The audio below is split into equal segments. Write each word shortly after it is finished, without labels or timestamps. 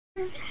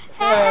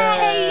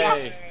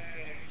Hey!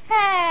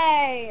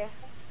 Hey!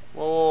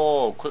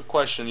 Whoa, quick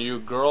question. Are you a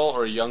girl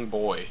or a young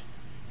boy?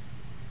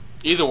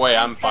 Either way,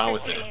 I'm fine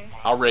with it. 13.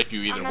 I'll rape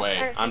you either I'm a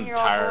way. I'm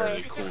 13-year-old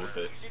entirely boy. cool with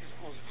it.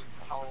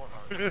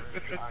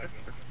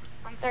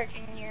 I'm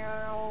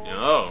 13-year-old.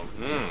 Oh,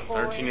 boy.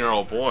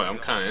 13-year-old boy. I'm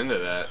kind of into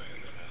that.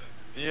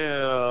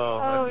 Yeah.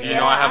 Oh, Do you yeah,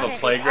 know I have I- a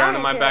playground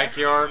in I my do.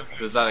 backyard?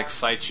 Does that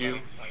excite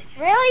you?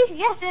 Really?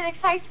 Yes, it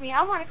excites me.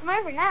 I want to come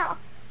over now.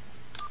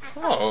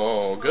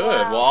 Oh,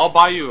 good. Wow. Well, I'll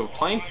buy you a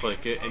plane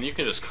ticket, and you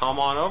can just come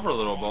on over,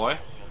 little boy.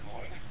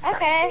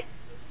 Okay.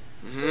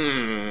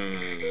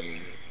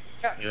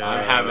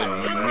 I'm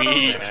having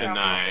meat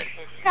tonight.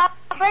 Now,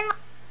 bring my...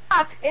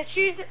 It's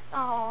she's...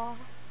 Oh.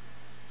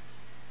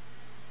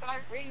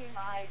 Start bringing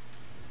my...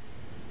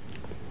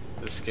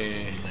 This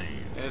game,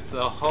 it's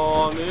a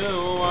whole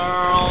new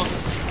world.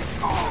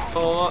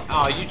 Full of,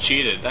 oh, you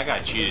cheated. That guy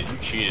cheated. You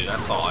cheated. I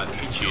saw it.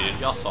 He cheated.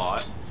 Y'all saw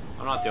it.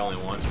 I'm not the only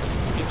one.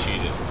 He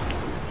cheated.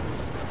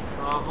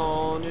 A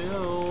whole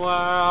new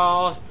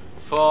world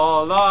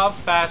full of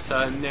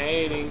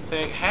fascinating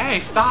things.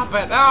 Hey, stop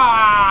it!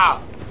 Ah!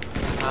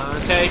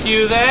 I'll take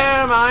you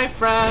there, my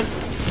friend.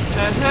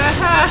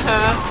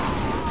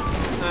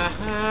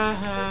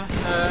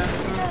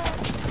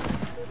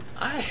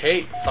 I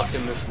hate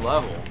fucking this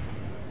level.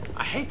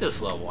 I hate this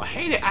level. I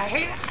hate it. I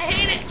hate it. I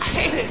hate it. I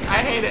hate it.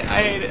 I hate it.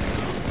 I hate it.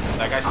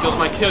 That guy steals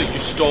my kill. You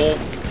stole.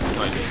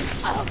 No, I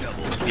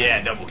didn't.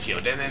 Yeah, double kill.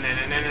 Batman.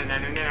 Batman.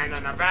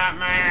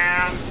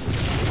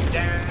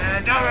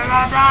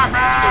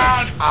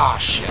 Ah,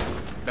 shit.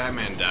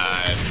 Batman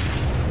died.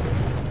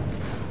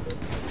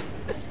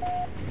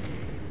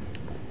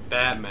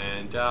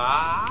 Batman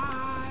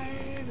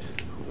died.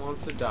 Who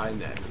wants to die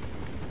next?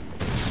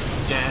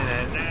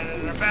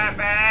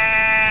 Batman.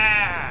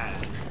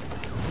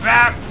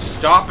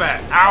 Stop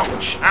it!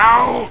 Ouch!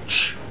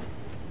 Ouch!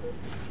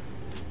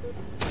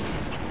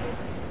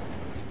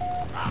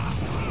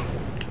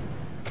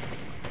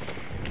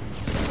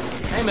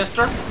 Hey,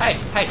 mister! Hey!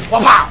 Hey!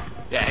 Wow!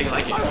 Yeah, how you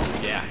like it?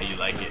 Yeah, how you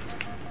like it?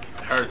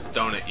 It hurts,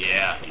 don't it?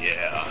 Yeah,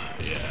 yeah,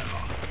 yeah,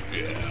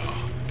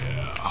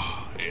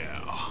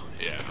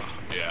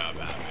 yeah,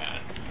 Batman.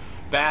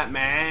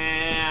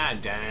 Batman!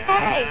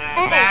 Hey!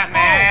 Batman!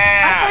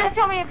 My friend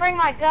told me to bring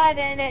my gun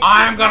in it.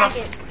 I'm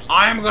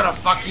gonna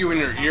fuck you in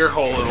your ear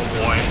hole, little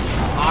boy.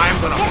 I'm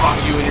gonna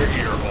fuck you in your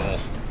ear hole.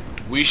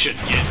 We should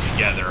get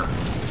together.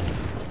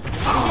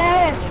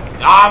 Yes.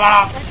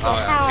 I how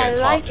can't I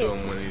talk like to it.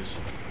 him when he's...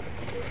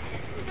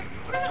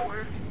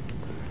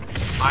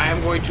 I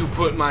am going to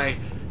put my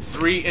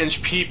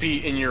 3-inch pee-pee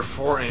in your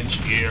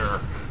 4-inch ear.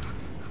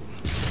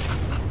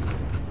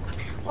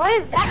 What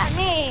does that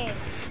mean?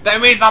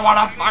 That means I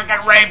wanna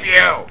fucking rape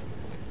you!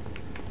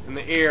 In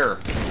the ear.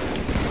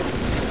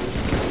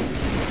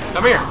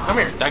 Come here, come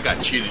here. That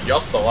got cheated.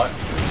 Y'all saw it.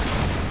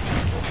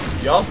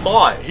 Y'all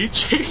saw it. He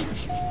cheated.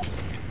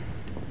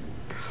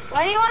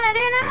 What do you want to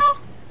do now?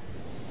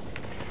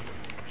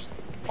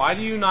 Why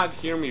do you not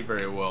hear me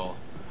very well?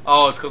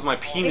 Oh, it's because my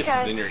penis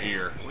is in your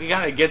ear. We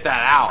gotta get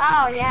that out.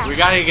 Oh, yeah. We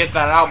gotta get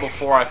that out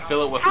before I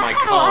fill it with my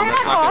cum.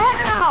 That's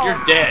not gonna...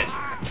 You're dead.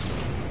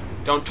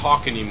 Don't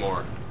talk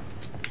anymore.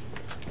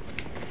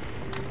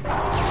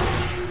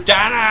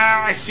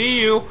 Dana, I see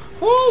you.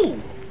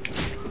 Woo!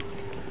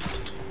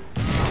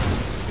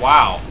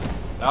 Wow.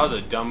 That was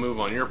a dumb move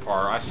on your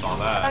part. I saw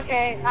that.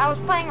 Okay, I was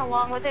playing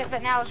along with it,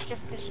 but now it's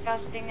just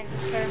disgusting and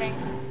disturbing.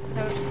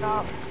 So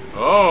stop.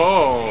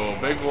 Oh,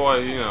 big boy,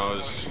 you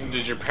know,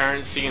 did your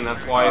parents see and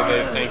that's why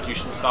they think you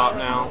should stop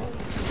now?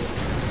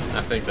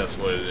 I think that's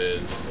what it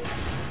is.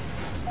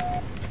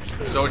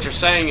 So what you're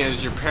saying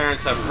is your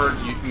parents have heard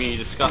me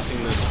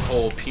discussing this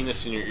whole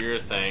penis in your ear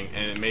thing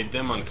and it made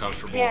them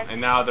uncomfortable. Yes. And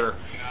now they're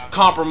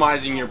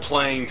compromising your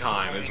playing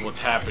time is what's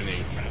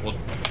happening. Well,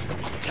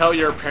 tell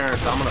your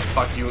parents I'm gonna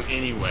fuck you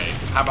anyway.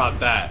 How about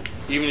that?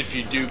 Even if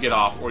you do get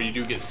off or you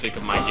do get sick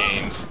of my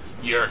games,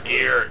 your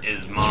ear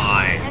is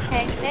mine.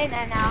 Okay, they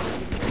know now.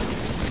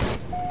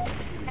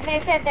 And they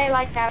said they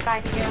liked that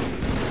idea.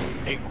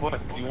 Hey, what?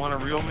 You want a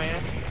real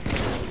man?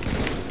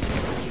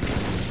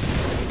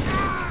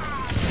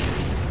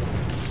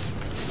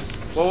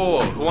 Whoa, whoa,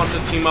 whoa, who wants to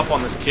team up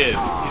on this kid?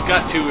 He's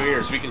got 2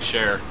 ears, we can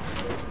share.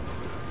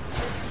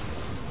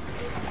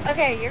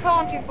 Okay, you're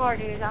going too far,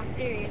 dude. I'm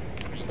serious.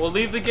 Well,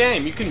 leave the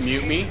game. You can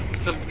mute me.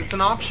 It's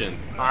an option.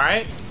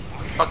 Alright?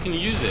 Fucking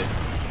use it.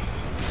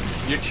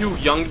 You're too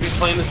young to be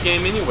playing this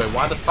game anyway.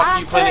 Why the fuck do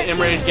you play the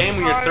M-rated game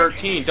when you're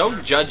 13?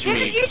 Don't judge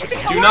me.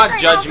 Do not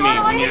judge me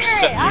when you're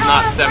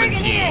not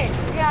 17.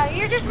 Yeah,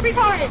 you're just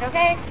retarded,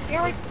 okay?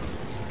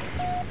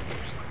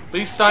 At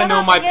least I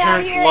know my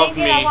parents love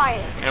me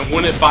and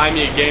wouldn't buy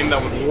me a game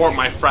that would warp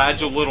my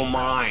fragile little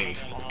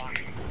mind.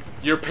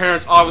 Your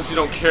parents obviously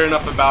don't care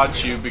enough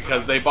about you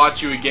because they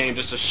bought you a game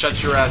just to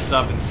shut your ass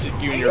up and sit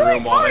you in your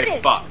room while they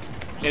fuck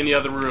in the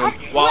other room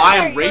while I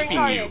am raping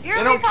you.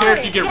 They don't care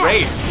if you get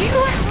raped.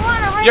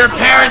 Your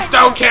parents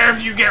don't care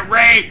if you get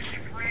raped!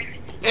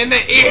 In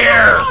the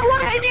ear!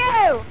 What I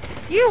do?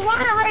 You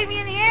want to rape me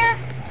in the ear?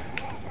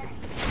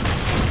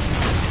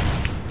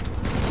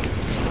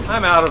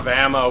 I'm out of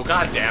ammo.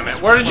 God damn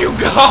it. Where did you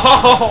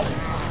go?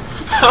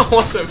 That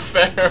wasn't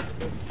fair.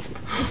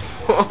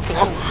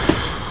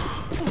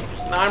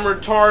 I'm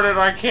retarded.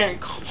 I can't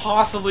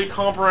possibly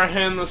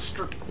comprehend the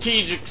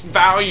strategic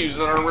values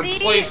that are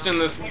placed in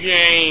this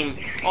game.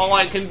 All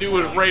I can do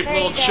is rape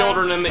little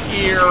children in the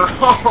ear.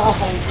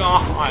 Oh,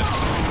 God.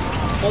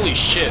 Holy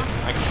shit.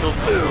 I killed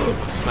someone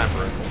with a sniper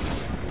rifle.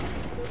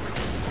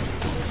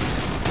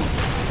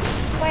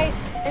 Wait,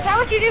 is that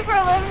what you do for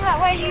a living? That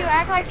way you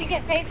act like you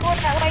get paid for it?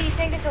 That way you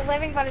think it's a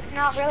living, but it's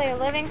not really a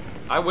living?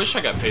 I wish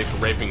I got paid for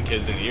raping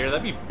kids in the ear.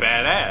 That'd be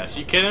badass.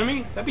 You kidding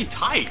me? That'd be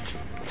tight.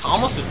 It's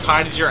almost as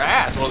tight as your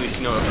ass. Well, at least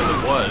you know because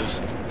it was.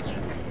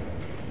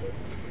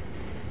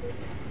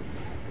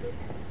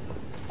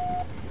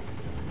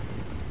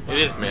 It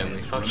is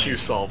manly. Fuck you,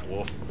 Solve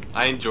Wolf.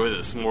 I enjoy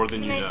this more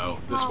than you know.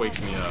 This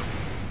wakes me up.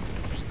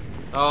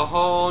 A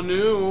whole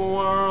new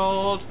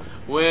world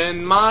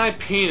when my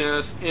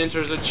penis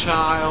enters a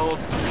child.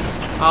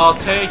 I'll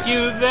take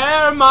you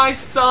there, my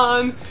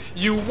son.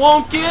 You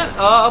won't get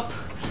up.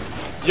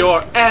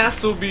 Your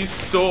ass will be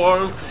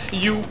sore.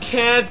 You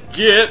can't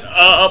get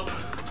up.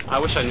 I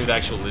wish I knew the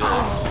actual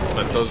lyrics,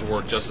 but those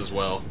work just as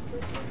well.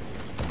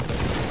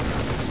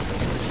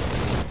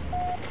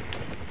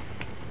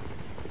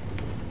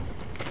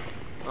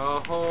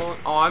 Oh,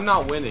 I'm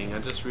not winning. I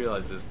just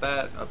realized this.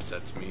 That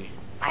upsets me.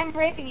 I'm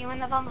raping you in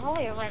the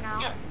Bumholio right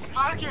now.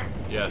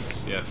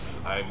 Yes, yes.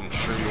 I'm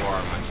sure you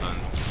are, my son.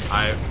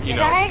 You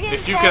know, Dragon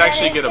if you could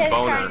actually said get a it is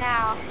boner right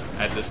now.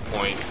 at this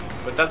point.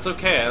 But that's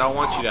okay. I don't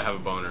want you to have a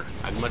boner.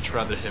 I'd much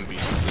rather him be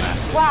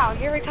massive. Wow,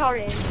 you're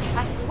retarded.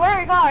 I swear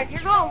to God,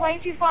 you're going way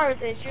too far with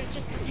this.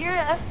 You're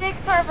a sick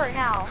pervert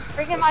now.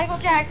 Freaking Michael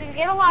Jackson,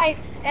 get a life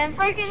and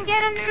freaking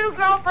get a new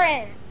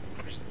girlfriend.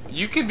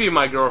 You could be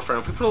my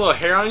girlfriend. If we put a little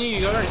hair on you,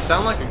 you already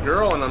sound like a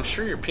girl, and I'm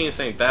sure your penis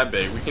ain't that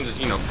big. We can just,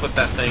 you know, flip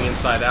that thing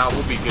inside out.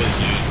 We'll be good,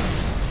 dude.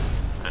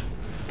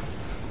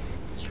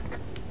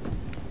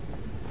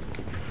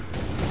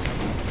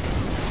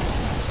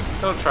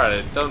 Don't try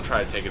to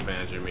take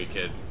advantage of me,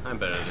 kid. I'm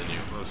better than you.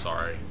 I'm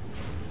sorry.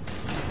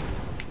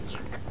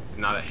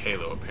 Not at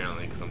Halo,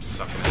 apparently, because I'm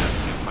sucking ass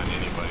and can't find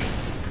anybody.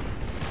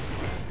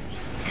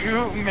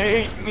 You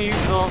made me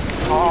feel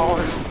small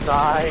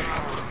inside.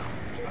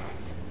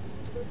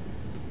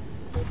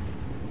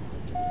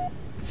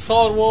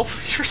 Solid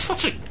Wolf, you're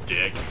such a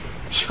dick.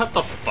 Shut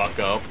the fuck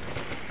up.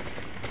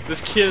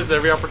 This kid has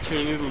every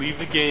opportunity to leave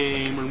the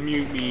game or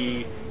mute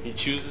me. He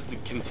chooses to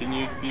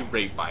continue to be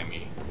raped by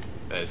me.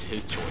 That is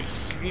his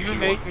choice. You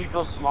make me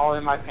feel small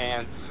in my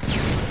pants.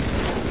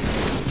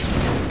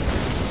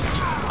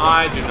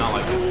 I do not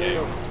like this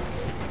game.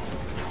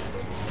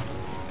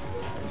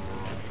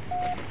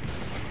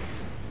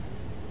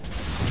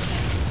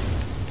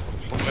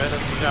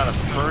 You got a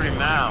pretty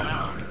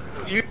mouth.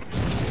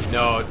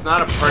 No, it's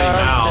not a pretty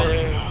mouth.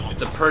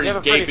 It's a pretty You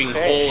have a pretty gaping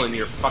face. hole in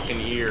your fucking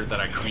ear that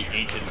I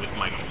created with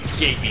my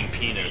gaping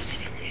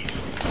penis.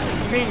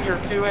 You mean your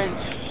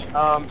 2-inch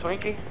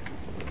Twinkie?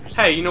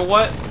 Hey, you know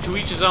what? To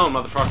each his own,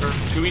 motherfucker.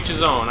 To each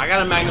his own. I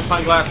got a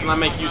magnifying glass and I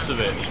make use of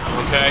it.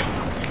 Okay?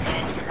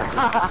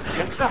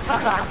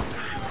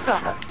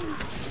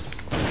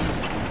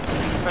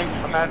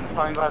 A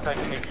magnifying glass I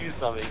can make use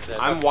of it.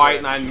 I'm white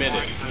and I admit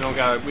it.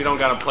 We don't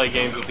gotta play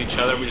games with each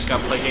other. We just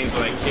gotta play games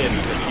with that kid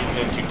because he's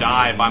going to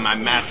die by my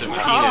massive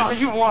penis. Oh,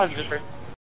 you won, Zipper.